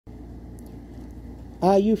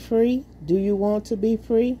Are you free? Do you want to be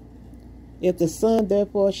free? If the Son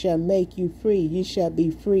therefore shall make you free, you shall be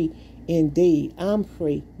free indeed. I'm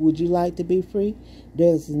free. Would you like to be free?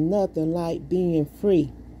 There's nothing like being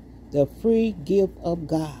free. The free gift of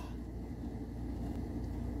God.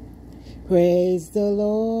 Praise the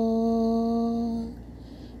Lord.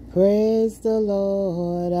 Praise the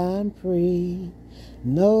Lord. I'm free.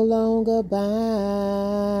 No longer bound.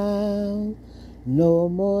 No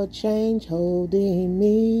more change holding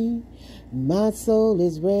me. My soul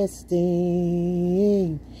is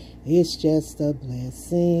resting. It's just a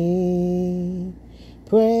blessing.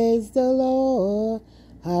 Praise the Lord.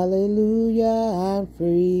 Hallelujah. I'm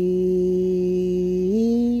free.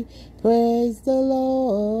 Praise the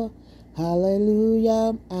Lord.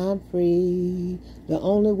 Hallelujah. I'm free. The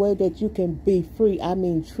only way that you can be free, I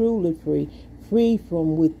mean truly free, free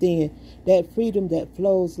from within, that freedom that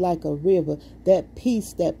flows like a river, that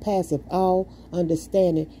peace that passeth all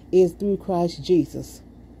understanding, is through Christ Jesus.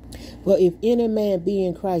 For if any man be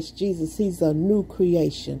in Christ Jesus, he's a new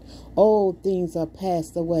creation. Old things are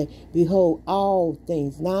passed away. Behold, all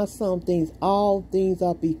things, not some things, all things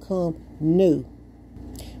are become new.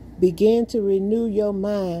 Begin to renew your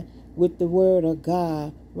mind with the word of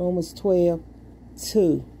God. Romans 12:2.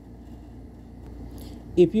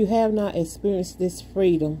 If you have not experienced this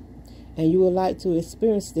freedom and you would like to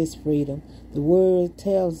experience this freedom, the word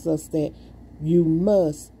tells us that we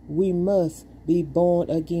must be born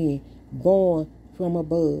again, born from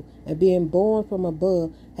above. And being born from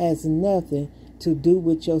above has nothing to do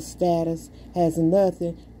with your status, has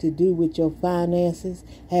nothing to do with your finances,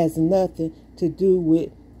 has nothing to do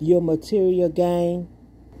with your material gain.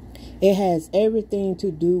 It has everything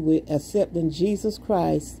to do with accepting Jesus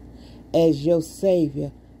Christ as your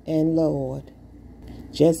Savior and Lord.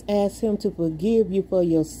 Just ask Him to forgive you for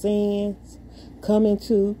your sins, come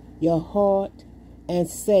into your heart, and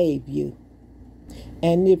save you.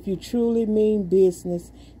 And if you truly mean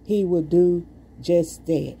business, He will do just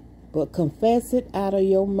that. But confess it out of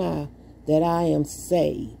your mouth that I am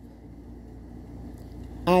saved.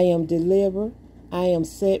 I am delivered. I am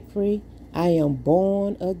set free. I am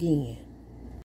born again.